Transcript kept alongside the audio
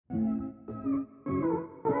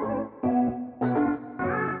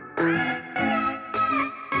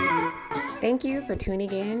Thank you for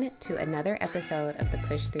tuning in to another episode of the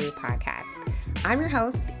Push Through podcast. I'm your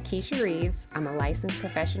host, Keisha Reeves. I'm a licensed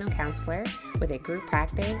professional counselor with a group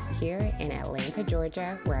practice here in Atlanta,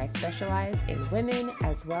 Georgia, where I specialize in women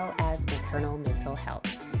as well as maternal mental health.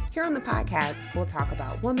 Here on the podcast, we'll talk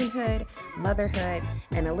about womanhood, motherhood,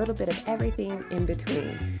 and a little bit of everything in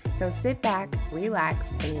between. So sit back, relax,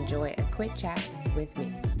 and enjoy a quick chat with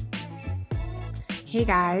me. Hey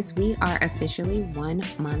guys, we are officially 1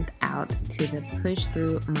 month out to the Push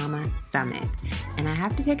Through Mama Summit. And I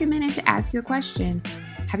have to take a minute to ask you a question.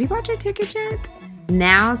 Have you bought your ticket yet?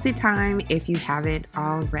 Now's the time if you haven't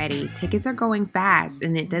already. Tickets are going fast,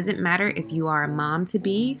 and it doesn't matter if you are a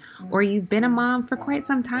mom-to-be or you've been a mom for quite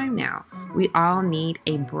some time now. We all need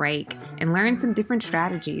a break and learn some different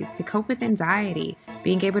strategies to cope with anxiety,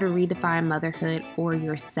 being able to redefine motherhood for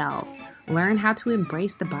yourself. Learn how to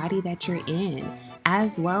embrace the body that you're in,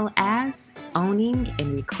 as well as owning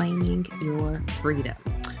and reclaiming your freedom.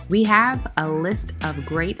 We have a list of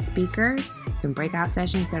great speakers, some breakout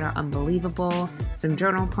sessions that are unbelievable, some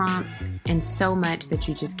journal prompts, and so much that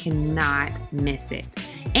you just cannot miss it.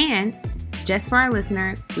 And just for our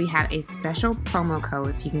listeners, we have a special promo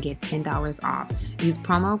code so you can get $10 off. Use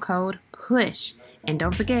promo code PUSH. And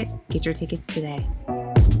don't forget, get your tickets today.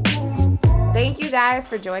 Thank you guys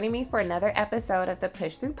for joining me for another episode of the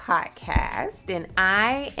Push Through podcast. And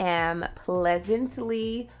I am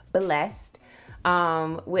pleasantly blessed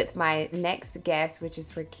with my next guest, which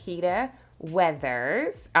is Rakita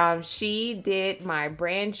Weathers. She did my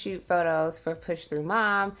brand shoot photos for Push Through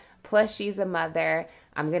Mom, plus she's a mother.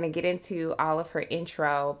 I'm going to get into all of her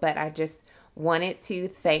intro, but I just wanted to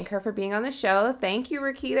thank her for being on the show. Thank you,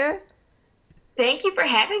 Rakita. Thank you for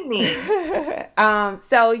having me.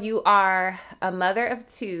 So you are a mother of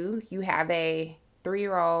two. You have a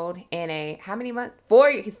 3-year-old and how many months?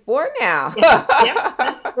 4. He's 4 now. Yep,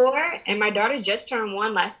 that's 4. And my daughter just turned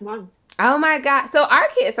 1 last month. Oh my God. So our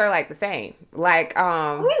kids are like the same. Like,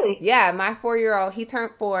 really? Yeah, my 4-year-old, he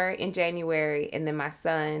turned 4 in January, and then my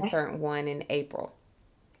son turned 1 in April.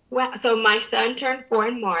 Wow. So my son turned 4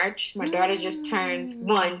 in March. My daughter just turned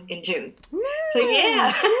 1 in June. Nice. So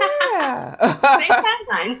yeah. Same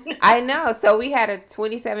timeline. I know. So we had a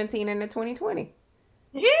 2017 and a 2020.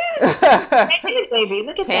 Yeah. Pandemic, baby.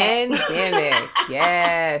 Look at Pandemic.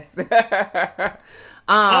 Yes. Yeah.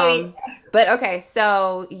 But okay,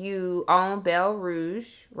 so you own Belle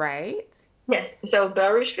Rouge, right? Yes. So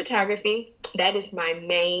Belle Rouge Photography, that is my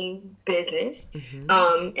main business. Mm-hmm.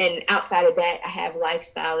 And outside of that, I have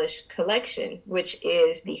Lifestylish Collection, which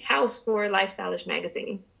is the house for Lifestylish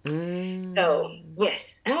magazine. Mm. So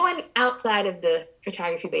yes, I went outside of the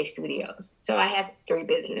photography-based studios. So I have 3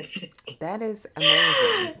 businesses. That is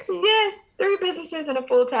amazing. Yes, 3 businesses and a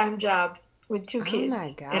full-time job with 2 kids. Oh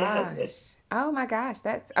my gosh. And a husband. Oh my gosh,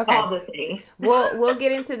 that's okay. All the things. We'll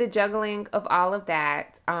get into the juggling of all of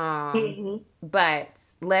that. But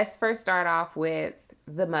let's first start off with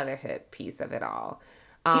the motherhood piece of it all.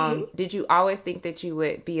 Did you always think that you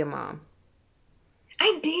would be a mom?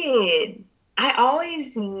 I did. I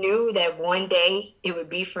always knew that one day it would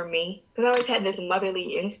be for me, because I always had this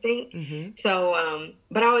motherly instinct. Mm-hmm. So,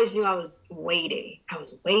 but I always knew I was waiting. I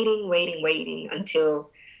was waiting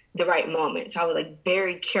until the right moment. So I was like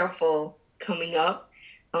very careful coming up.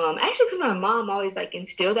 Actually, because my mom always like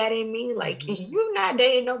instilled that in me. Like, mm-hmm. You're not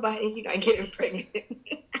dating nobody, you're not getting pregnant.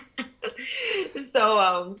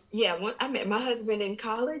 So, yeah, when I met my husband in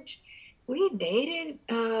college, we dated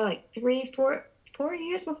like 4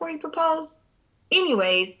 years before he proposed.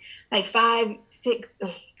 Anyways, like 5, 6,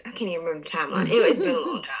 I can't even remember the timeline. Anyway, it's been a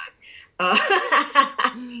long time.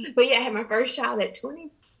 But yeah, I had my first child at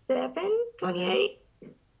 27, 28.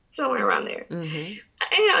 Somewhere around there. Mm-hmm.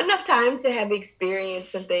 And, enough time to have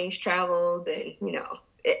experienced some things, traveled, and,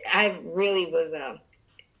 I really was,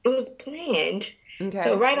 it was planned. Okay.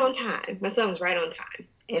 So right on time. My son was right on time.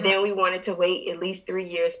 And then we wanted to wait at least 3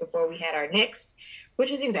 years before we had our next,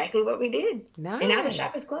 which is exactly what we did. Nice. And now the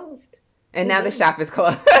shop is closed. And now the shop is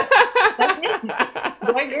closed. That's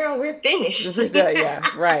it. Boy, girl, we're finished. Yeah,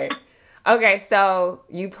 right. Okay, so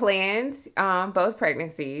you planned both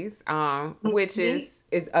pregnancies, which is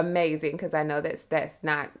amazing, because I know that's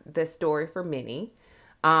not the story for many.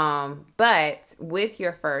 But with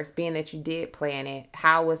your first, being that you did plan it,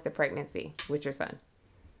 how was the pregnancy with your son?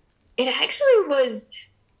 It actually was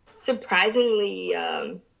surprisingly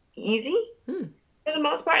easy for the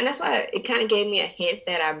most part. And that's why it kind of gave me a hint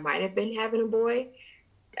that I might have been having a boy.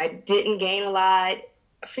 I didn't gain a lot.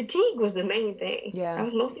 Fatigue was the main thing. Yeah. I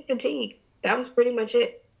was mostly fatigued. That was pretty much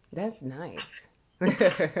it. That's nice.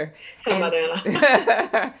 Mother-in-law.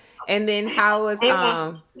 And then how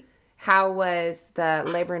How was the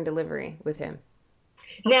labor and delivery with him?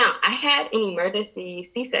 Now, I had an emergency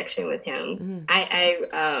C-section with him.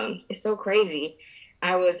 Mm. It's so crazy.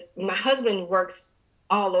 My husband works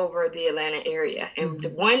all over the Atlanta area. And the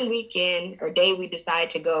one weekend or day we decide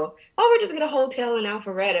to go, we're just get a hotel in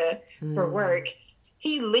Alpharetta for work.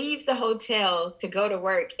 He leaves the hotel to go to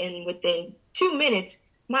work. And within 2 minutes,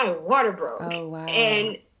 my water broke. Oh, wow.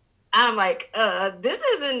 And I'm like, this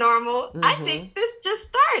isn't normal. I think this just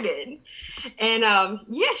started. And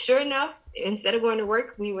sure enough, instead of going to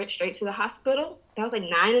work, we went straight to the hospital. That was like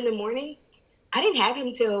 9 a.m. I didn't have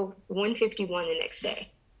him till 1:51 the next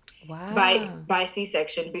day. Wow. By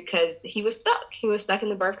C-section, because he was stuck. He was stuck in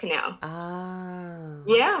the birth canal. Oh.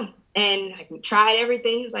 Yeah. And we tried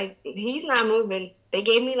everything. It was like, he's not moving. They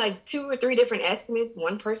gave me like 2 or 3 different estimates.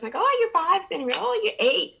 One person like, oh, you're 5 centimeters. Oh, you're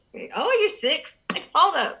 8. Oh, you're 6. Like,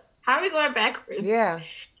 hold up. How are we going backwards? Yeah.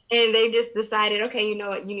 And they just decided, okay, you know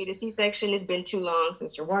what? You need a C-section. It's been too long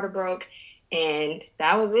since your water broke. And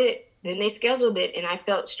that was it. Then they scheduled it, and I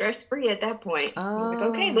felt stress-free at that point. I was like,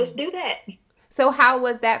 okay, let's do that. So how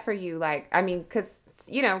was that for you? Like, I mean, because,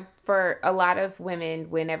 for a lot of women,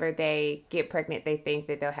 whenever they get pregnant, they think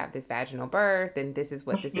that they'll have this vaginal birth, and this is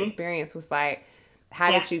what this experience was like.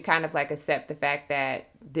 How did you kind of like accept the fact that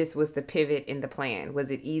this was the pivot in the plan? Was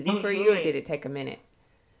it easy for you, or did it take a minute?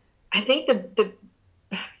 I think the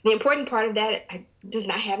important part of that does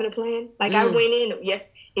not having a plan. Like I went in,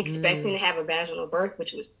 expecting to have a vaginal birth,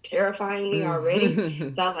 which was terrifying me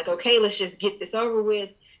already. So I was like, okay, let's just get this over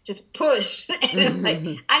with. Just push. And like,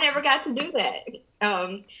 I never got to do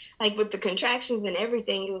that. Like with the contractions and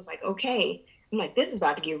everything, it was like, okay. I'm like, this is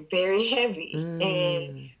about to get very heavy.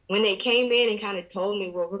 And when they came in and kind of told me,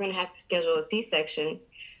 well, we're going to have to schedule a C-section,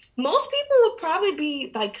 most people would probably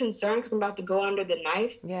be like concerned because I'm about to go under the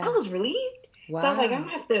knife. Yeah. I was relieved. Wow. So I was like, I don't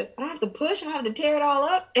have to push. I don't have to tear it all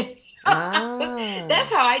up. And so that's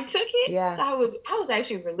how I took it. Yeah. So I was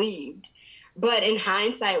actually relieved. But in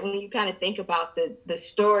hindsight, when you kind of think about the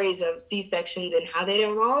stories of C-sections and how they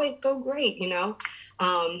don't always go great, I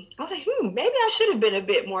was like, maybe I should have been a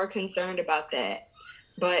bit more concerned about that.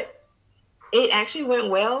 But it actually went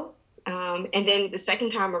well. And then the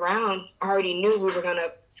second time around, I already knew we were going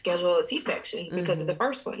to schedule a C-section because of the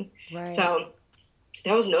first one. Right. So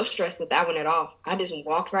there was no stress with that one at all. I just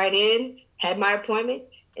walked right in, had my appointment,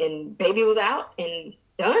 and baby was out and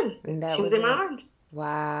done. And she was in my arms.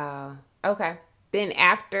 Wow. Okay. Then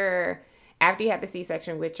after you had the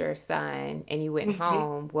C-section with your son and you went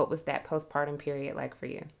home, what was that postpartum period like for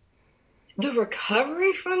you? The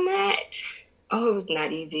recovery from that, it was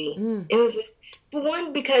not easy. It was, for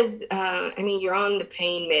one, because, you're on the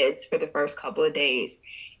pain meds for the first couple of days.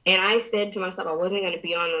 And I said to myself, I wasn't going to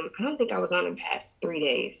be on them. I don't think I was on them past 3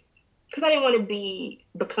 days because I didn't want to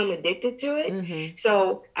become addicted to it.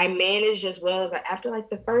 So I managed as well as after like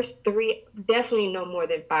the first 3, definitely no more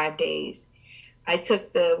than 5 days. I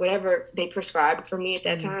took whatever they prescribed for me at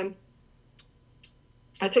that time.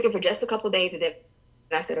 I took it for just a couple of days, and then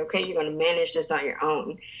I said, okay, you're going to manage this on your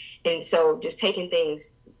own. And so just taking things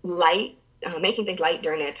light, making things light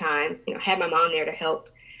during that time, had my mom there to help.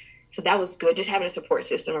 So that was good, just having a support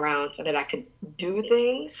system around so that I could do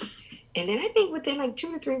things. And then I think within like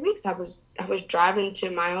 2 or 3 weeks, I was driving to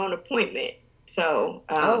my own appointment. So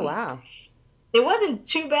oh, wow. It wasn't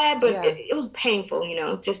too bad, but it was painful,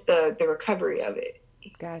 just the recovery of it.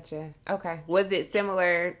 Gotcha. Okay. Was it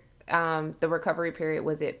similar, the recovery period,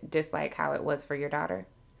 was it just like how it was for your daughter?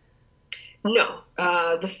 No.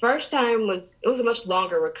 The first time it was a much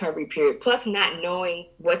longer recovery period, plus not knowing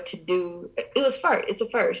what to do. It was first. It's a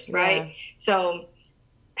first, right? Yeah. So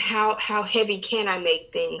how heavy can I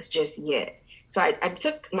make things just yet? So I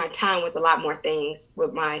took my time with a lot more things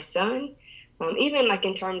with my son. Even like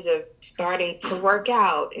in terms of starting to work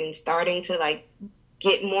out and starting to like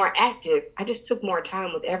get more active, I just took more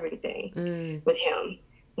time with everything with him.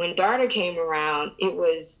 When daughter came around, it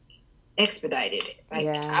was expedited. Like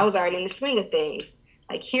I was already in the swing of things.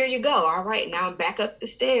 Like, here you go. All right, now I'm back up the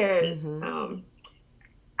stairs.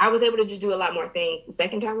 I was able to just do a lot more things the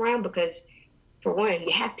second time around because, for one,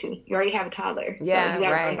 you have to. You already have a toddler. Yeah, so you got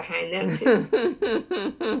to run behind them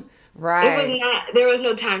too. Right. There was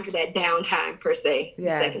no time for that downtime per se the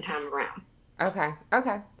second time around.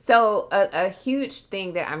 Okay. So a huge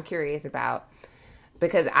thing that I'm curious about,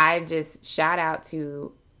 because I just shout out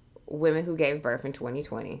to women who gave birth in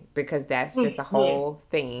 2020, because that's just a whole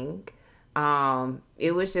thing.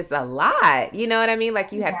 It was just a lot, you know what I mean?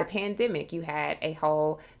 Like, you had the pandemic, you had a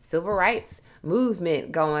whole civil rights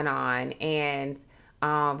movement going on, and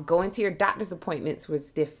going to your doctor's appointments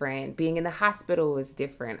was different. Being in the hospital was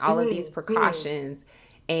different. All of these precautions.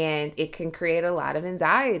 And it can create a lot of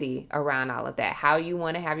anxiety around all of that. How you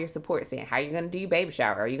want to have your support stand, how you're going to do your baby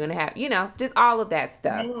shower, are you going to have, just all of that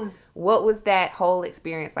stuff. Yeah. What was that whole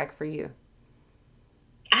experience like for you?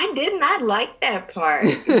 I did not like that part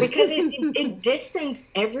because it distanced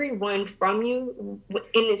everyone from you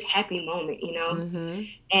in this happy moment, Mm-hmm.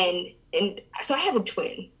 And so I have a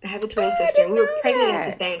twin. I have a twin I sister, and didn't we were know pregnant at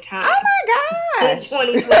the that. same time Oh my in gosh.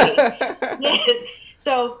 2020. Yes.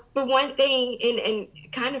 So, but one thing, and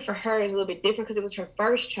kind of for her is a little bit different because it was her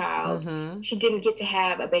first child. Mm-hmm. She didn't get to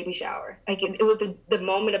have a baby shower. Like it was the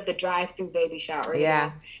moment of the drive-through baby shower.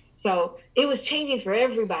 Yeah. So it was changing for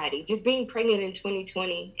everybody. Just being pregnant in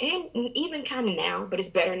 2020, and even kind of now, but it's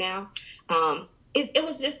better now. It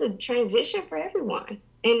was just a transition for everyone.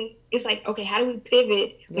 And it's like, okay, how do we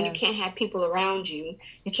pivot when you can't have people around you?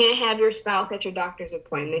 You can't have your spouse at your doctor's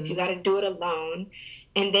appointments. Mm-hmm. You got to do it alone.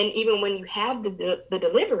 And then even when you have the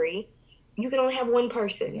delivery, you can only have one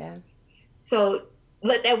person. Yeah. So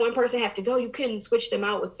let that one person have to go. You couldn't switch them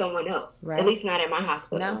out with someone else. Right. At least not at my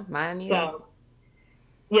hospital. No, mine either. So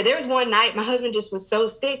yeah, there was one night my husband just was so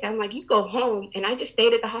sick. I'm like, you go home. And I just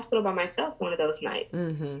stayed at the hospital by myself one of those nights.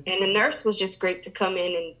 Mm-hmm. And the nurse was just great to come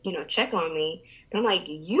in and, check on me. And I'm like,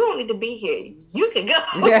 you don't need to be here. You can go.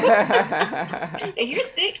 And you're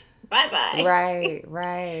sick. Bye-bye.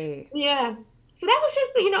 Right. Yeah. So that was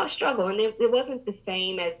just, a struggle. And it wasn't the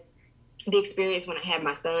same as the experience when I had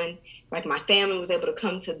my son. Like my family was able to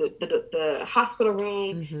come to the hospital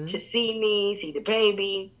room mm-hmm. to see me, see the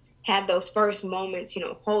baby. Had those first moments,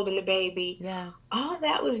 holding the baby. Yeah. All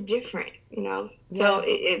that was different, Yeah. So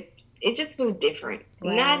it just was different.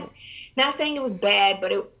 Right. Not saying it was bad,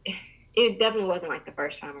 but it definitely wasn't like the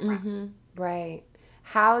first time around. Mm-hmm. Right.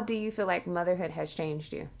 How do you feel like motherhood has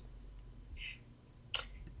changed you?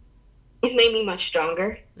 It's made me much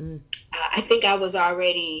stronger. I think I was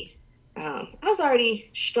already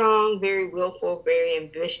strong, very willful,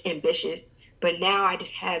 very ambitious. But now I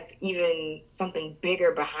just have even something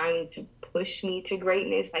bigger behind me to push me to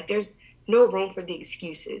greatness. Like there's no room for the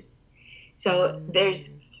excuses. So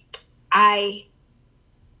I'm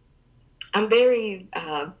very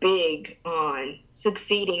big on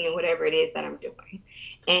succeeding in whatever it is that I'm doing.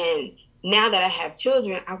 And now that I have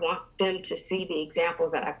children, I want them to see the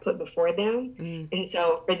examples that I put before them. And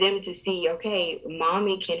so for them to see, okay,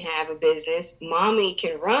 mommy can have a business, mommy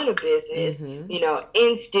can run a business,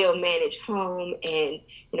 and still manage home and,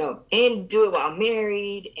 and do it while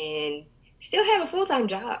married and still have a full-time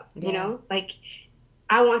job, like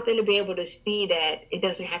I want them to be able to see that it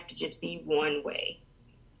doesn't have to just be one way.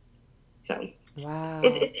 So wow,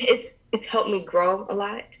 it's helped me grow a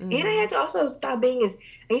lot. And I had to also stop being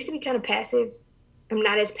I used to be kind of passive. I'm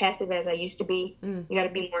not as passive as I used to be. You got to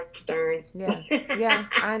be more stern. Yeah,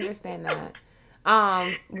 I understand that.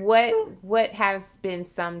 What has been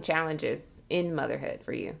some challenges in motherhood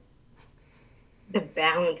for you? The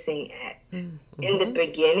balancing act. In the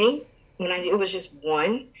beginning, when it was just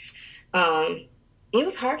one, it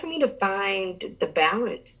was hard for me to find the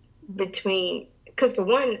balance between, because for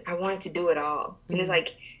one, I wanted to do it all. And it's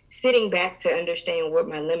like sitting back to understand what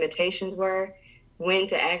my limitations were, when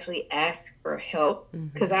to actually ask for help,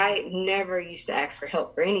 because I never used to ask for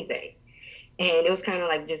help for anything. And it was kind of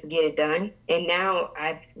like, just get it done. And now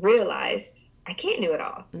I've realized I can't do it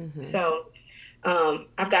all. So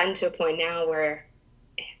I've gotten to a point now where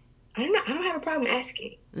I don't have a problem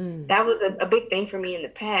asking. That was a big thing for me in the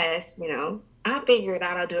past. I'll figure it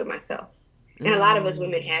out. I'll do it myself. And a lot of us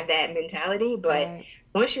women have that mentality, but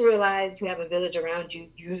once you realize you have a village around you,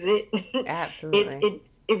 use it. Absolutely.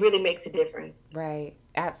 It really makes a difference. Right.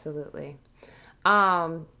 Absolutely.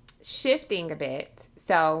 Shifting a bit.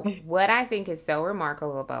 So what I think is so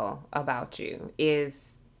remarkable about you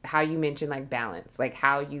is how you mentioned like balance, like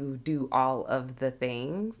how you do all of the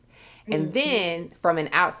things. And then from an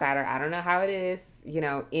outsider, I don't know how it is,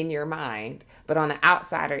 in your mind, but on an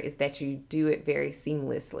outsider is that you do it very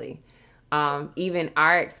seamlessly. Even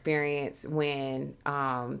our experience when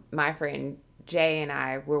my friend Jay and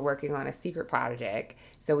I were working on a secret project.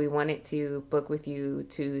 So we wanted to book with you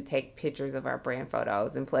to take pictures of our brand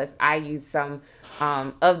photos. And plus, I used some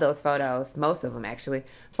of those photos, most of them actually,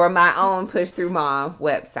 for my own Push Through Mom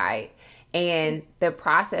website. And the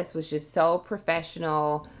process was just so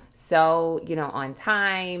professional, so, on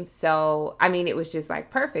time. So, it was just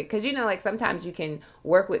like perfect. Because, like sometimes you can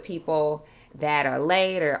work with people that are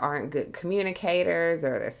late or aren't good communicators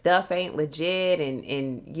or their stuff ain't legit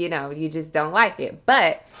and you just don't like it.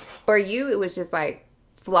 But for you, it was just like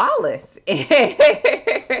flawless.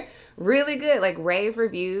 Really good, like rave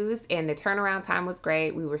reviews, and the turnaround time was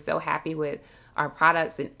great. We were so happy with our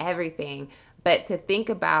products and everything. But to think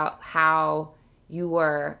about how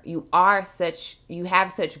you have such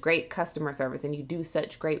great customer service and you do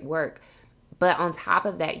such great work, but on top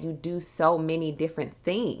of that, you do so many different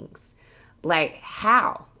things. Like,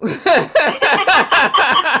 how? Wait,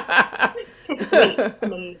 I'm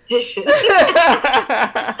a magician.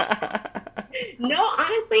 No,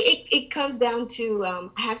 honestly, it comes down to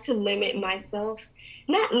I have to limit myself.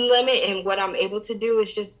 Not limit in what I'm able to do,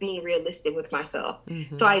 it's just being realistic with myself.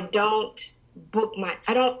 Mm-hmm. So I don't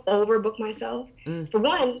overbook myself. Mm. For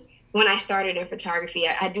one, when I started in photography,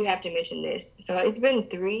 I do have to mention this. So it's been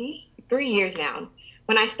three years now.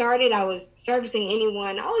 When I started, I was servicing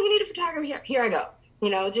anyone. Oh, you need a photographer? Here I go. You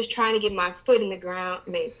know, just trying to get my foot in the ground.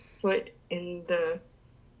 Foot in the...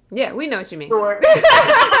 Yeah, we know what you mean. Door. And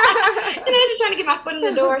I was just trying to get my foot in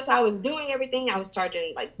the door. So I was doing everything. I was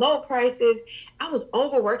charging like low prices. I was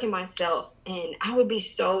overworking myself and I would be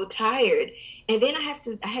so tired. And then I had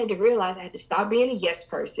to realize I had to stop being a yes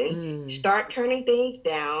person, start turning things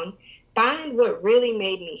down, find what really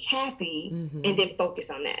made me happy, and then focus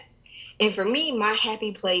on that. And for me, my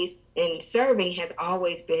happy place in serving has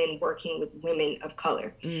always been working with women of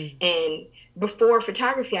color. And before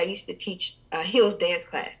photography, I used to teach heels dance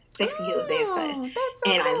class, sexy heels dance class. So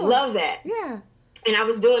and cool. I love that. Yeah. And I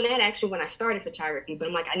was doing that actually when I started photography, but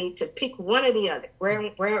I'm like, I need to pick one or the other.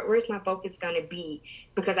 Where's my focus going to be?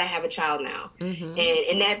 Because I have a child now.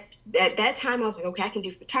 And at that time, I was like, okay, I can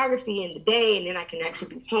do photography in the day, and then I can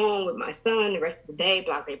actually be home with my son the rest of the day,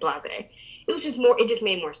 blase, blase. It just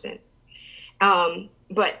made more sense.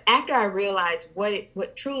 But after I realized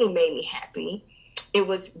what truly made me happy, it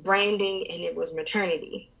was branding and it was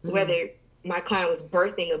maternity. Whether my client was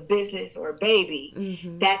birthing a business or a baby,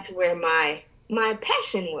 that's where my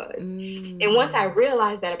passion was. And once I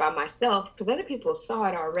realized that about myself, because other people saw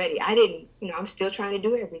it already, I didn't, I'm still trying to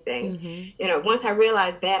do everything. Once I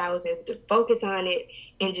realized that, I was able to focus on it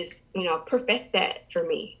and just, perfect that for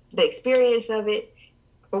me. The experience of it.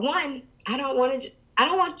 For one, I don't want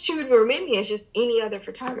you to remember me as just any other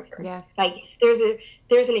photographer. Yeah. Like there's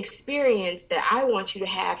an experience that I want you to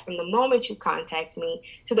have from the moment you contact me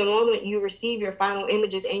to the moment you receive your final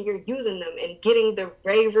images and you're using them and getting the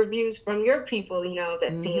rave reviews from your people,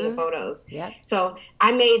 that's seeing the photos. Yeah. So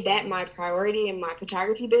I made that my priority in my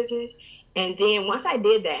photography business. And then once I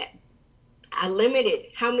did that, I limited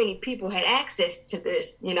how many people had access to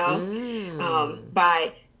this,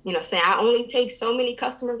 by, saying I only take so many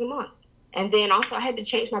customers a month. And then also I had to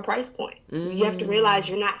change my price point. You have to realize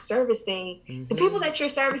you're not servicing the people that you're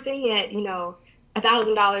servicing at,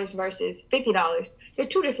 $1,000 versus $50. They're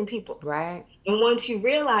two different people. Right. And once you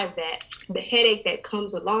realize that, the headache that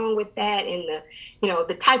comes along with that and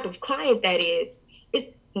the type of client that is,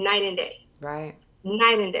 it's night and day. Right.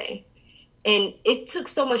 Night and day. And it took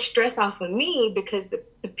so much stress off of me because the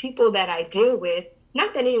people that I deal with,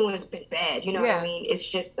 not that anyone has been bad, what I mean? It's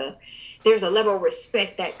just there's a level of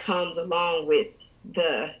respect that comes along with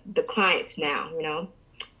the clients now,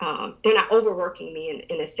 they're not overworking me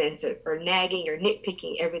in a sense or nagging or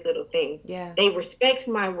nitpicking every little thing. Yeah. They respect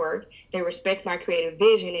my work, they respect my creative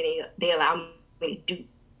vision, and they allow me to do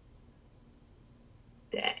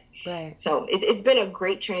that. Right. So it's been a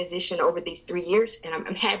great transition over these 3 years, and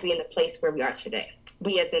I'm happy in the place where we are today.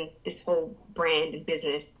 We as in this whole brand and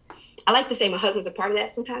business. I like to say my husband's a part of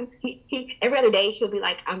that sometimes. He every other day he'll be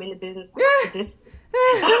like, I'm in the business. I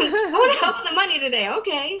want to help with the money today.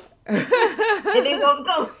 Okay. And then goes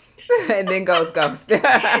ghost. He's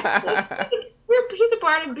a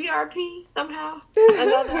part of BRP somehow.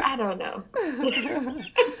 Another, I don't know.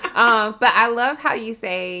 But I love how you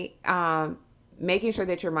say making sure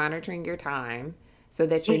that you're monitoring your time so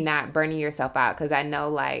that you're not burning yourself out. Because I know,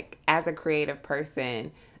 like, as a creative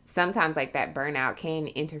person, sometimes like that burnout can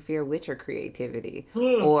interfere with your creativity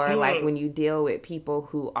or like when you deal with people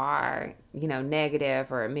who are,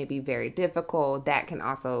 negative or maybe very difficult, that can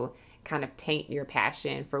also kind of taint your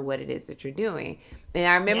passion for what it is that you're doing. And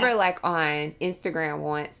I remember like on Instagram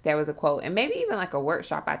once there was a quote, and maybe even like a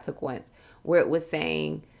workshop I took once, where it was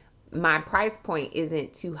saying, my price point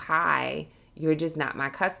isn't too high, you're just not my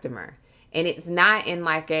customer. And it's not in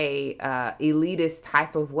like a elitist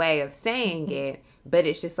type of way of saying it, but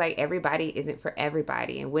it's just like everybody isn't for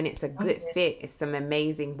everybody. And when it's a good fit, some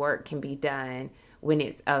amazing work can be done when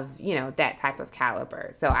it's of, that type of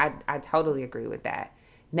caliber. So I totally agree with that.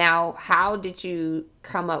 Now, how did you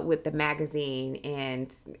come up with the magazine,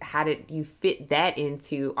 and how did you fit that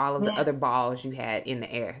into all of the other balls you had in the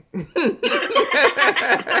air?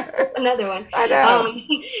 Another one. I know.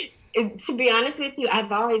 To be honest with you,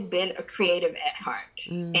 I've always been a creative at heart.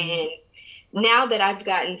 And now that I've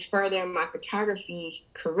gotten further in my photography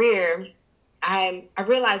career, I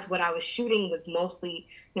realized what I was shooting was mostly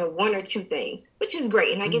one or two things, which is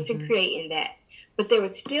great. And I get to create in that. But there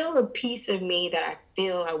was still a piece of me that I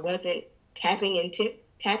feel I wasn't tapping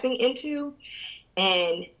into.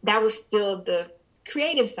 And that was still the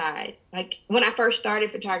creative side. Like when I first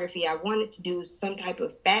started photography, I wanted to do some type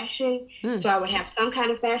of fashion. So I would have some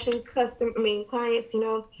kind of fashion clients,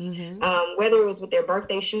 whether it was with their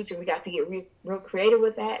birthday shoots or we got to get real creative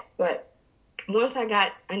with that. But once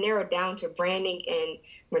I narrowed down to branding and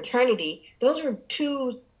maternity, those are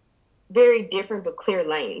two very different but clear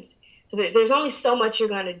lanes. So there's only so much you're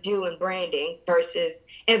going to do in branding versus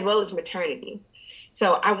as well as maternity.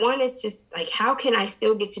 So I wanted to, like, how can I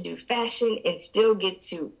still get to do fashion and still get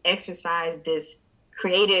to exercise this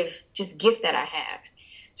creative just gift that I have?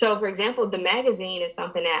 So, for example, the magazine is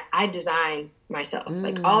something that I designed myself.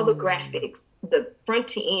 Like all the graphics, the front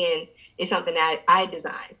to end is something that I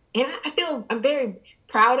designed. And I feel I'm very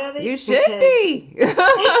proud of it. You should be.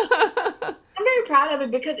 I'm very proud of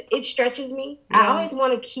it because it stretches me. Yeah. I always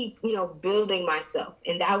want to keep, building myself.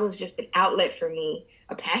 And that was just an outlet for me,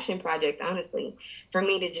 a passion project, honestly, for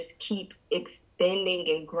me to just keep extending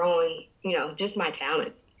and growing, just my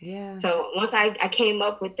talents. Yeah. So once I came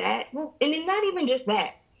up with that, well, and then not even just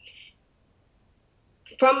that,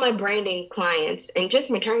 from my branding clients and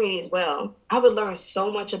just maternity as well, I would learn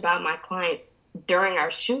so much about my clients during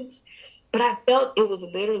our shoots, but I felt it was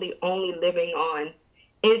literally only living on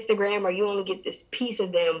Instagram, or you only get this piece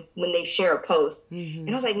of them when they share a post. And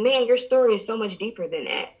I was like, man, your story is so much deeper than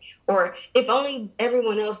that. Or if only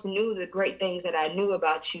everyone else knew the great things that I knew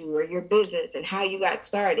about you or your business and how you got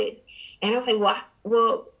started. And I was like,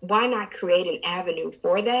 well, why not create an avenue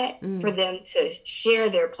for that, for them to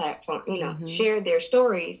share their platform, share their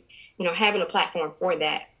stories, having a platform for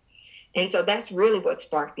that. And so that's really what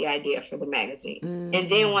sparked the idea for the magazine. And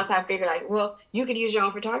then once I figured, like, well, you could use your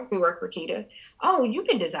own photography work, Rakita. Oh, you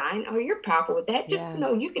can design. Oh, you're powerful with that. Just,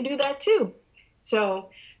 you can do that too. So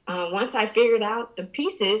once I figured out the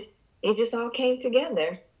pieces, it just all came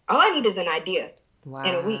together. All I need is an idea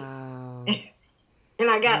in a week. And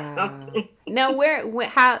I got something. Now,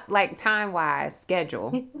 how, like, time-wise,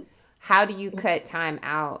 schedule, how do you cut time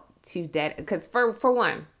out to because for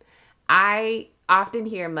one, I often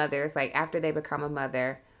hear mothers, like, after they become a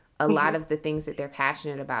mother, a lot of the things that they're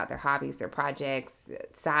passionate about, their hobbies, their projects,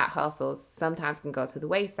 side hustles, sometimes can go to the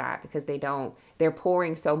wayside because they're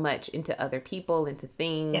pouring so much into other people, into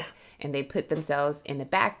things, and they put themselves in the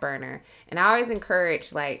back burner. And I always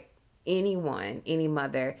encourage, like, any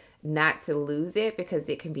mother not to lose it, because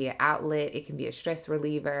it can be an outlet, it can be a stress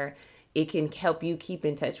reliever, it can help you keep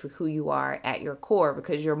in touch with who you are at your core,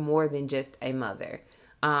 because you're more than just a mother.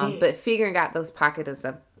 But figuring out those pockets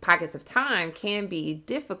of time can be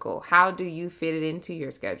difficult. How do you fit it into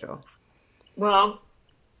your schedule? Well,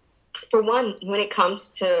 for one, when it comes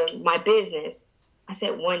to my business, I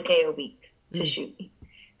said 1 day a week to shoot.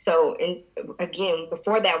 So, and again,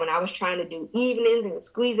 before that, when I was trying to do evenings and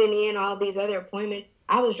squeezing in all these other appointments,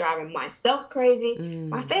 I was driving myself crazy,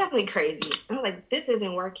 my family crazy. I was like, this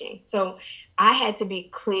isn't working. So I had to be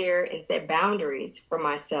clear and set boundaries for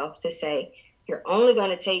myself to say, you're only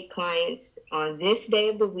going to take clients on this day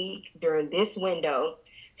of the week during this window.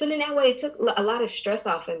 So then that way it took a lot of stress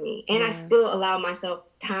off of me. And I still allowed myself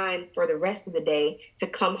time for the rest of the day to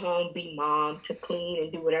come home, be mom, to clean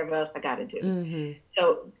and do whatever else I got to do.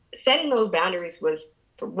 So setting those boundaries was,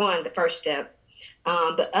 for one, the first step.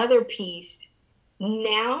 The other piece,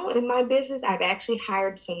 now in my business, I've actually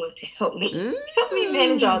hired someone to help me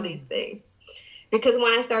manage all these things. Because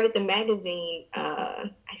when I started the magazine,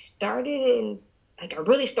 I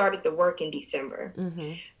really started the work in December.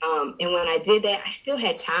 And when I did that, I still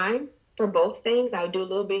had time for both things. I would do a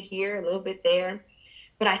little bit here, a little bit there.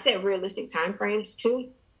 But I set realistic time frames too.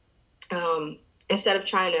 Instead of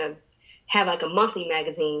trying to have like a monthly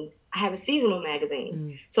magazine, I have a seasonal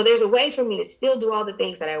magazine. So there's a way for me to still do all the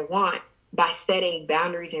things that I want by setting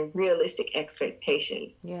boundaries and realistic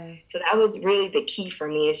expectations. So that was really the key for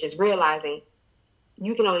me, is just realizing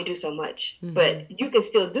you can only do so much, but you can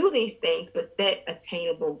still do these things, but set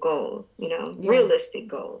attainable goals, realistic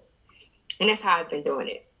goals. And that's how I've been doing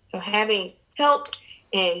it. So having help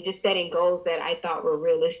and just setting goals that I thought were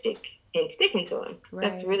realistic and sticking to them.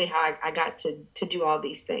 That's really how I got to do all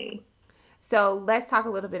these things. So let's talk a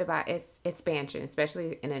little bit about expansion,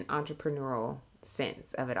 especially in an entrepreneurial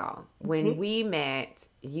sense of it all. When we met,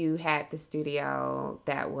 you had the studio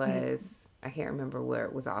that was, I can't remember where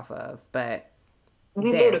it was off of, but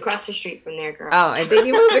we moved across the street from there, girl. Oh, and then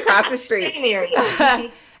you moved across the street. Same area.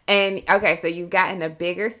 And okay, so you've gotten a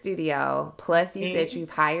bigger studio. Plus, you said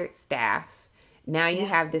you've hired staff. Now you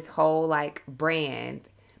have this whole like brand.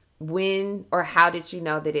 When or how did you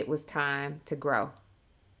know that it was time to grow?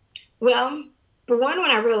 Well, for one,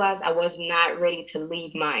 when I realized I was not ready to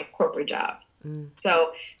leave my corporate job.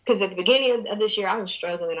 So, because at the beginning of this year, I was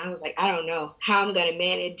struggling. I was like, I don't know how I'm going to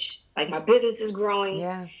manage. Like, my business is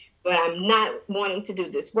growing, but I'm not wanting to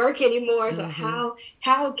do this work anymore. So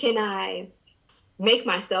how can I make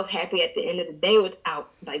myself happy at the end of the day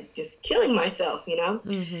without like just killing myself, you know?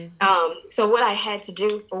 So what I had to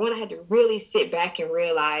do, for one, I had to really sit back and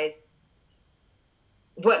realize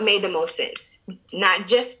what made the most sense, not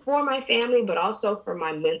just for my family, but also for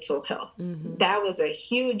my mental health. That was a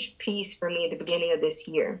huge piece for me at the beginning of this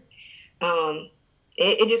year.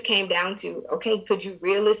 It just came down to, okay, could you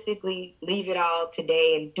realistically leave it all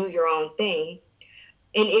today and do your own thing?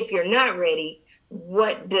 And if you're not ready,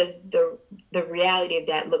 what does the reality of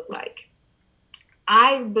that look like?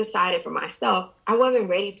 I decided for myself, I wasn't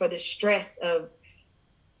ready for the stress of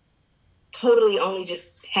totally only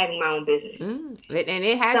just having my own business. And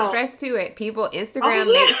it has stress to it.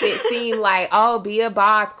 Instagram makes it seem like, oh, be a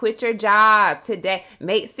boss, quit your job today,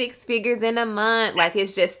 make 6 figures in a month. Like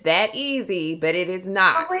it's just that easy, but it is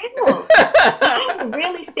not. For real. I had to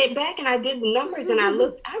really sit back and I did the numbers and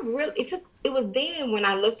it was then when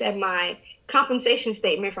I looked at my compensation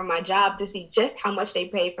statement from my job to see just how much they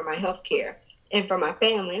paid for my health care and for my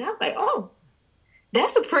family. And I was like, oh,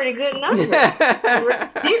 that's a pretty good number.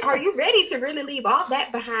 Are you ready to really leave all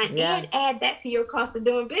that behind and add that to your cost of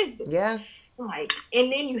doing business? Yeah. Like, and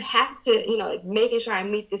then you have to, like making sure I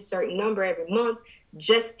meet this certain number every month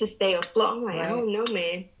just to stay afloat. I'm like, I don't know,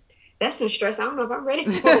 man. That's some stress. I don't know if I'm ready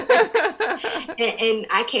for it. and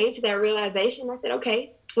I came to that realization. I said,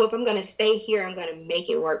 okay, well, if I'm going to stay here, I'm going to make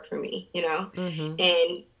it work for me, you know?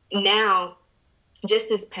 And now, just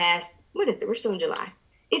this past, what is it? We're still in July.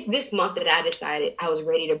 It's this month that I decided I was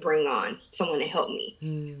ready to bring on someone to help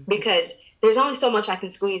me because there's only so much I can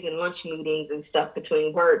squeeze in lunch meetings and stuff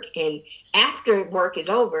between work. And after work is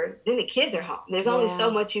over, then the kids are home. There's only so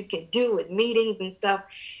much you can do with meetings and stuff.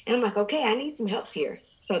 And I'm like, okay, I need some help here.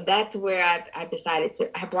 So that's where I decided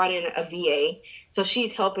I brought in a VA. So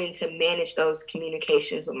she's helping to manage those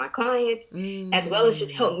communications with my clients, as well as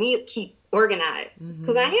just help me keep organized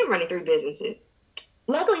because I am running 3 businesses.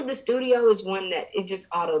 Luckily, the studio is one that it just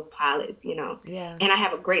autopilots, you know. Yeah. And I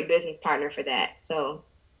have a great business partner for that. So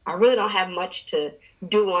I really don't have much to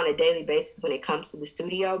do on a daily basis when it comes to the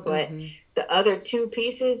studio. But the other 2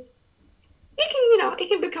 pieces, it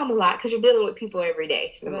can become a lot because you're dealing with people every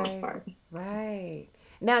day for the most part. Right.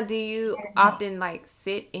 Now, do you often like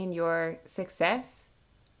sit in your success?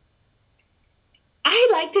 I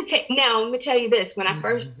like to now, let me tell you this. When I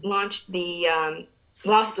first launched the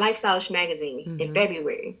Lifestyleish magazine in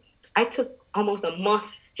February, I took almost a month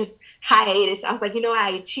just hiatus. I was like, I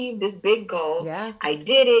achieved this big goal. Yeah. I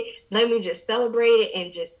did it. Let me just celebrate it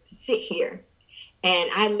and just sit here.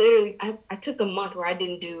 And I literally, I took a month where I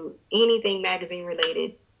didn't do anything magazine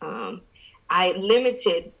related. I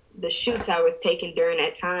limited the shoots I was taking during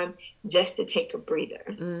that time just to take a breather.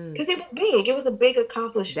 Because it was big. It was a big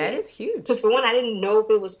accomplishment. That is huge. Because for one, I didn't know if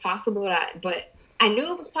it was possible, but I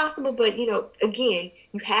knew it was possible. But, again,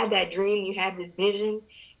 you had that dream, you had this vision,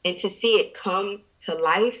 and to see it come to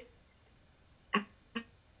life,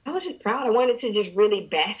 I was just proud. I wanted to just really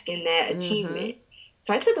bask in that achievement.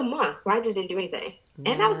 So I took a month where I just didn't do anything.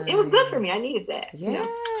 And it was good for me. I needed that.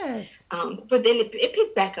 Yes. But then it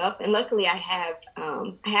picks back up. And luckily I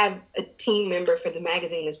have a team member for the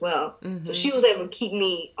magazine as well. So she was able to keep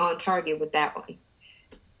me on target with that one.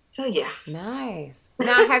 So yeah. Nice.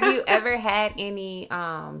 Now, have you ever had any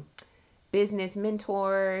business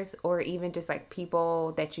mentors or even just like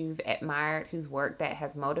people that you've admired whose work that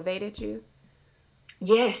has motivated you?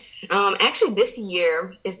 Yes. Actually, this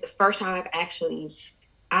year is the first time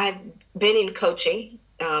I've been in coaching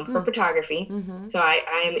for photography. So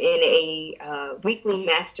I am in a weekly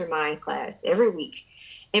mastermind class every week.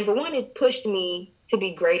 And for one, it pushed me to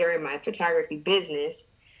be greater in my photography business.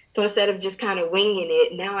 So instead of just kind of winging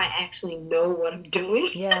it, now I actually know what I'm doing.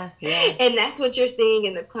 Yeah. And that's what you're seeing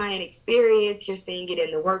in the client experience. You're seeing it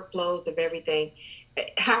in the workflows of everything.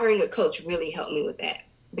 Hiring a coach really helped me with that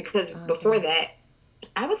because before that,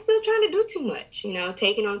 I was still trying to do too much,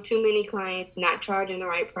 taking on too many clients, not charging the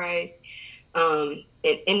right price, and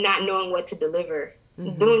not knowing what to deliver,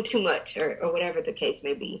 doing too much or whatever the case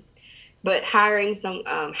may be. But hiring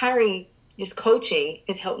just coaching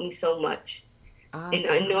has helped me so much in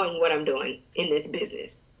knowing what I'm doing in this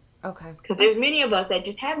business. Okay. Because there's many of us that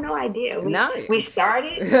just have no idea. We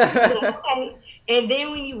started, okay, and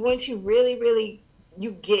then once you really, really,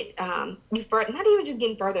 you get not even just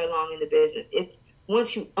getting further along in the business. It's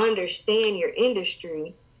once you understand your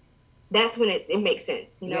industry, that's when it makes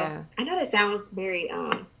sense. Yeah. I know that sounds very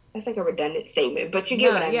that's like a redundant statement, but you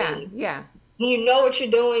get what I mean. Yeah. When you know what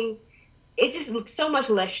you're doing, it's just so much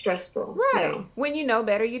less stressful. Right. When you know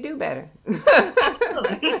better, you do better. So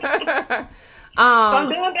I'm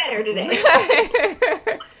doing better today.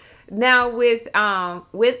 Now, with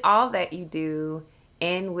all that you do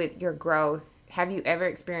and with your growth, have you ever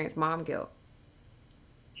experienced mom guilt?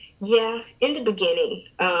 Yeah, in the beginning.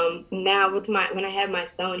 Now with when I had my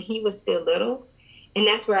son, he was still little, and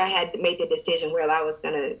that's where I had to make the decision whether I was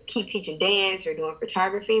gonna keep teaching dance or doing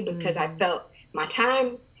photography because I felt my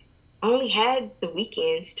time only had the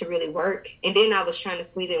weekends to really work, and then I was trying to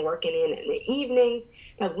squeeze in working in the evenings.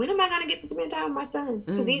 Like, when am I gonna get to spend time with my son?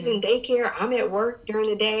 Because he's in daycare, I'm at work during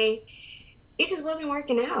the day. It just wasn't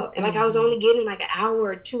working out, and like I was only getting like an hour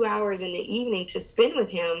or 2 hours in the evening to spend with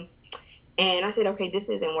him. And I said, okay, this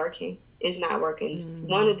isn't working. It's not working.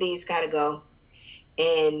 One of these got to go.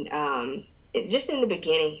 And it's just in the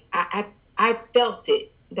beginning, I felt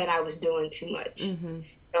it that I was doing too much.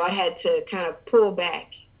 So I had to kind of pull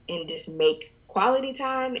back and just make quality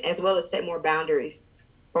time as well as set more boundaries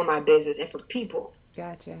for my business and for people.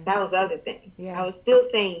 Gotcha. That was the other thing. Yeah. I was still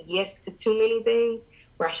saying yes to too many things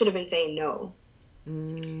where I should have been saying no.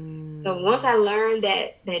 So once I learned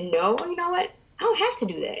that no, you know what? I don't have to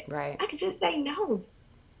do that. Right. I could just say no.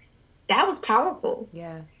 That was powerful.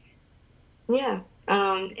 Yeah. Yeah.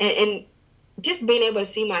 And just being able to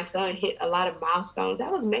see my son hit a lot of milestones,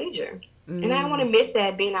 that was major. And I don't want to miss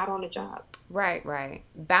that being out on the job. Right, right.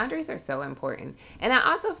 Boundaries are so important. And I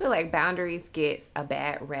also feel like boundaries gets a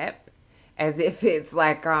bad rep as if it's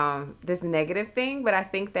like this negative thing, but I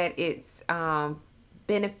think that it's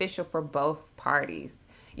beneficial for both parties.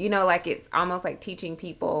 You know, like it's almost like teaching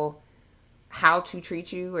people how to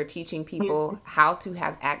treat you or teaching people how to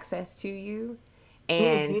have access to you.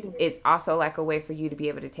 And it's also like a way for you to be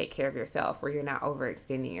able to take care of yourself where you're not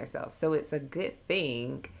overextending yourself. So it's a good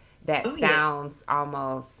thing that sounds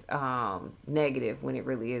almost negative when it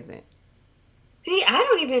really isn't. See, I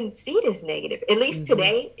don't even see it as negative. At least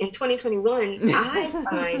today, in 2021, I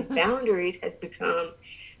find boundaries has become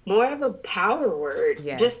more of a power word,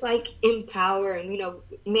 just like empower. And, you know,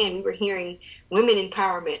 man, we were hearing women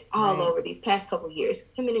empowerment all over these past couple of years.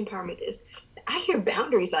 Women empowerment is, I hear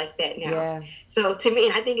boundaries like that now. Yeah. So to me,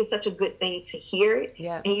 I think it's such a good thing to hear it.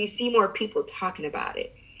 Yeah. And you see more people talking about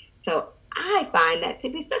it. So I find that to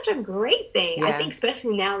be such a great thing. Yeah. I think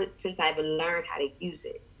especially now since I've learned how to use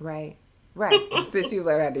it. Right. Right. Since you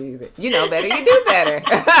learned how to use it. You know better, you do better.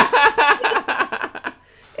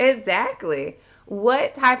 Exactly.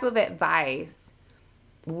 What type of advice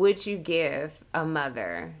would you give a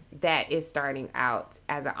mother that is starting out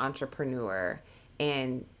as an entrepreneur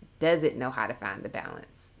and doesn't know how to find the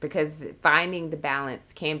balance? Because finding the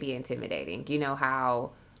balance can be intimidating. You know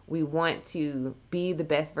how we want to be the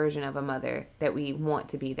best version of a mother that we want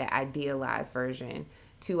to be, that idealized version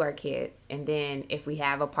to our kids. And then if we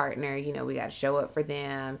have a partner, you know, we got to show up for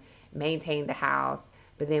them, maintain the house.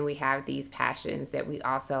 But then we have these passions that we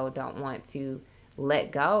also don't want to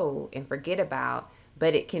let go and forget about.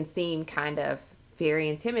 But it can seem kind of very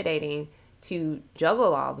intimidating to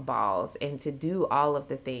juggle all the balls and to do all of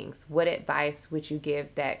the things. What advice would you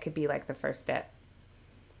give that could be like the first step?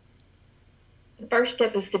 The first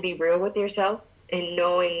step is to be real with yourself and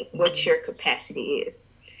knowing what your capacity is.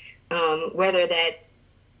 Whether that's,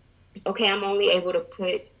 okay, I'm only able to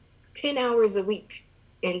put 10 hours a week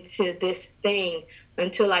into this thing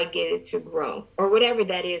until I get it to grow, or whatever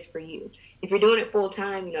that is for you. If you're doing it full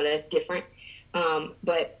time, you know, that's different.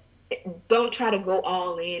 But don't try to go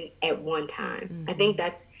all in at one time. I think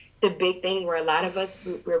that's the big thing where a lot of us,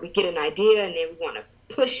 where we get an idea and then we want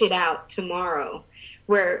to push it out tomorrow.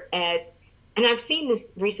 Whereas, and I've seen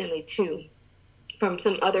this recently too, from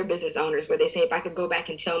some other business owners where they say, if I could go back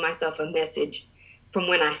and tell myself a message from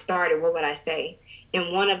when I started, what would I say?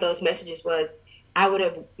 And one of those messages was, I would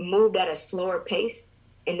have moved at a slower pace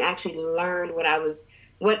and actually learned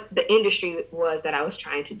what the industry was that I was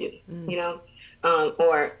trying to do, you know,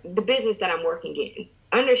 or the business that I'm working in.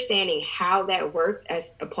 Understanding how that works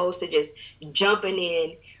as opposed to just jumping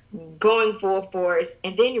in, going full force,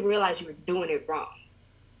 and then you realize you were doing it wrong,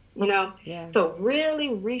 you know? Yeah. So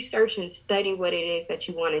really research and study what it is that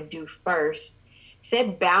you want to do first.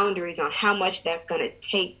 Set boundaries on how much that's going to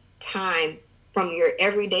take time from your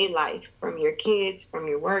everyday life, from your kids, from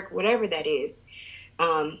your work, whatever that is.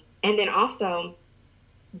 And then also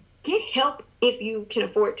get help if you can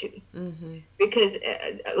afford to. Because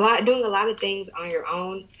doing a lot of things on your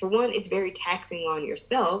own, for one, it's very taxing on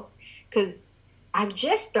yourself. Because I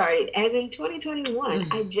just started, as in 2021,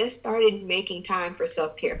 I just started making time for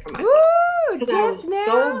self-care for myself. Because I was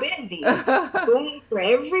so busy doing for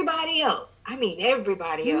everybody else. I mean,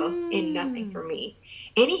 everybody else, and nothing for me.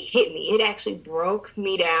 And it hit me. It actually broke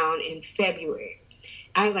me down in February.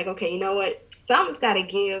 I was like, okay, you know what? Something's got to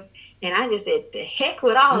give. And I just said, the heck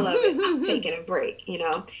with all of it. I'm taking a break, you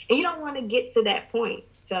know. And you don't want to get to that point.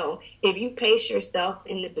 So if you pace yourself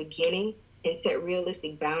in the beginning and set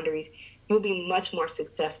realistic boundaries, you'll be much more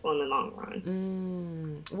successful in the long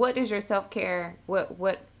run. What is your self-care?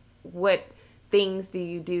 What things do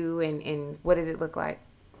you do, and what does it look like?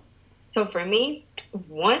 So for me,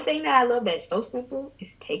 one thing that I love that's so simple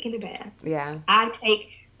is taking a bath. Yeah. I take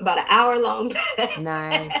about an hour-long bath.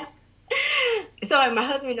 Nice. So my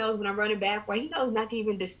husband knows when I'm running bath, he knows not to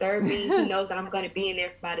even disturb me. He knows that I'm going to be in there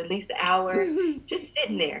for about at least an hour, just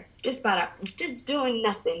sitting there, just doing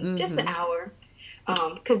nothing, just an hour.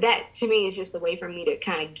 Because that, to me, is just a way for me to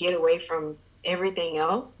kind of get away from everything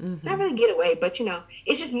else. Not really get away, but, you know,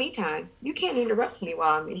 it's just me time. You can't interrupt me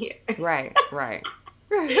while I'm in here. Right.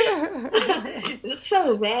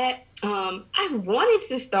 So that, I wanted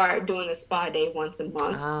to start doing a spa day once a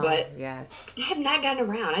month, but yes. I have not gotten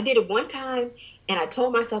around. I did it one time, and I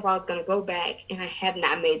told myself I was going to go back, and I have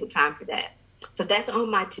not made the time for that. So that's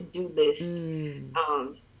on my to-do list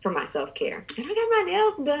for my self-care. And I got my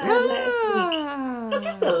nails done last week. So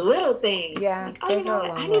just the little things. Yeah, like, you know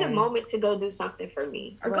what? I need a moment to go do something for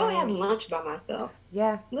me, or go have lunch by myself.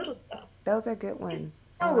 Yeah. Little stuff. Those are good ones. It's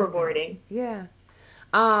so rewarding. Yeah.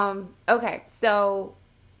 Okay, so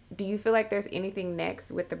do you feel like there's anything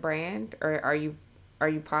next with the brand, or are you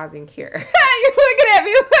pausing here? You're looking at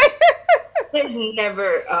me like there's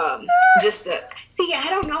never I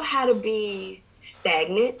don't know how to be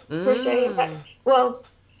stagnant per se. Well,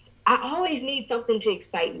 I always need something to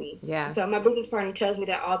excite me. Yeah. So my business partner tells me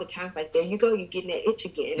that all the time. Like, there you go, you're getting that itch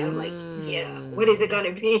again. And I'm like, yeah, what is it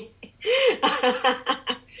gonna be?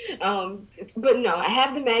 But no, I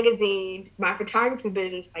have the magazine. My photography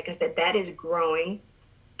business, like I said, that is growing,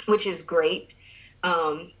 which is great.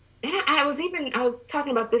 And I was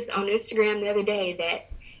talking about this on Instagram the other day,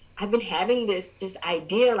 that I've been having this just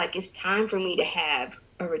idea, like it's time for me to have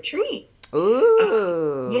a retreat.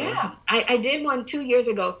 Ooh. Yeah. I did one 2 years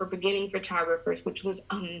ago for beginning photographers, which was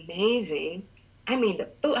amazing. I mean, the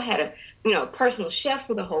food, I had a personal chef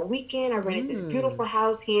for the whole weekend. I rented this beautiful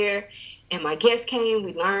house here, and my guests came.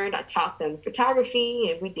 We learned. I taught them photography,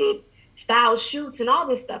 and we did style shoots and all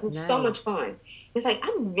this stuff. It was so much fun. It's like,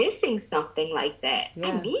 I'm missing something like that. Yeah.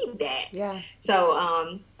 I need that. Yeah.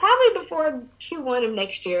 So probably before Q1 of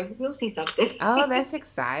next year, we'll see something. Oh, that's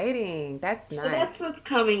exciting. That's nice. So that's what's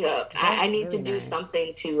coming up. I need really to do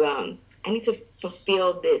something to, I need to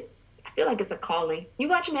fulfill this. I feel like it's a calling. You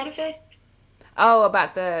watch Manifest? Oh,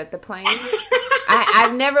 about the plane?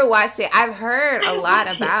 I've never watched it. I've heard a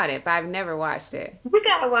lot about it, but I've never watched it. We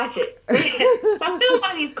gotta watch it. So I feel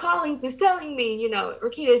one of these callings is telling me,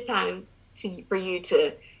 Rakita, it's time for you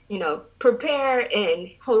to, prepare and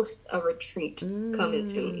host a retreat coming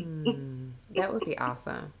soon. That would be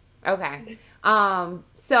awesome. Okay.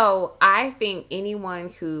 So I think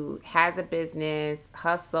anyone who has a business,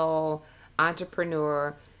 hustle,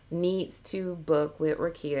 entrepreneur, needs to book with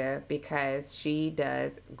Rakita, because she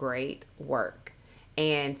does great work.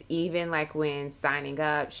 And even like when signing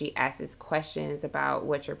up, she asks questions about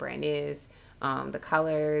what your brand is, the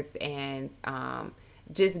colors, and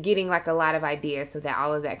just getting like a lot of ideas so that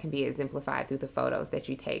all of that can be exemplified through the photos that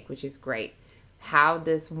you take, which is great. How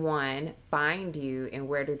does one find you, and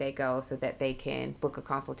where do they go so that they can book a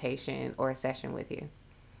consultation or a session with you?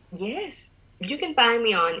 Yes. You can find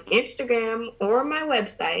me on Instagram or my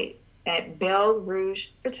website at Belle Rouge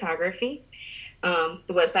Photography. The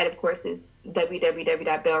website, of course, is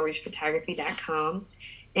www.bellerougephotography.com.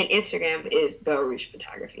 And Instagram is Belle Rouge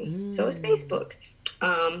Photography. So it's Facebook.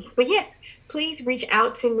 But yes, please reach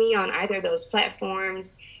out to me on either of those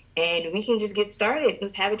platforms, and we can just get started.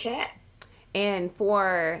 Let's have a chat. And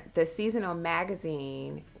for the seasonal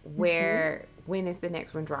magazine, when is the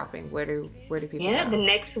next one dropping? Where do people go? The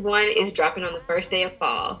next one is dropping on the first day of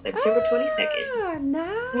fall, September 22nd.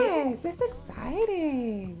 Nice. Yeah. That's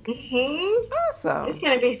exciting. Awesome. It's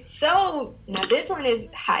going to be now this one is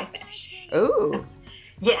high fashion. Ooh.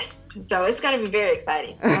 Yes. So it's going to be very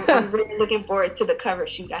exciting. I'm really looking forward to the cover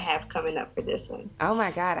shoot I have coming up for this one. Oh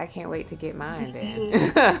my God. I can't wait to get mine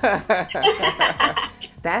then.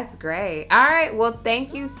 That's great. All right. Well,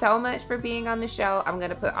 thank you so much for being on the show. I'm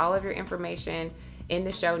going to put all of your information in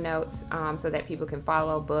the show notes so that people can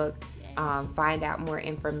follow, book, find out more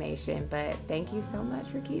information. But thank you so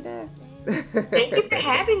much, Rakita. Thank you for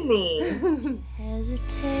having me.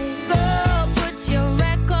 Hesitate. Go put your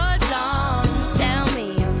records on. Tell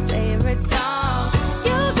me your favorite song.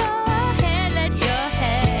 You go ahead.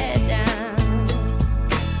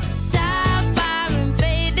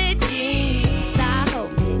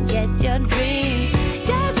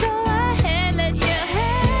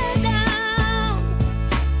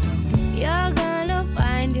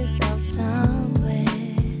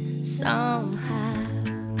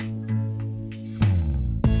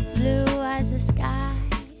 sky.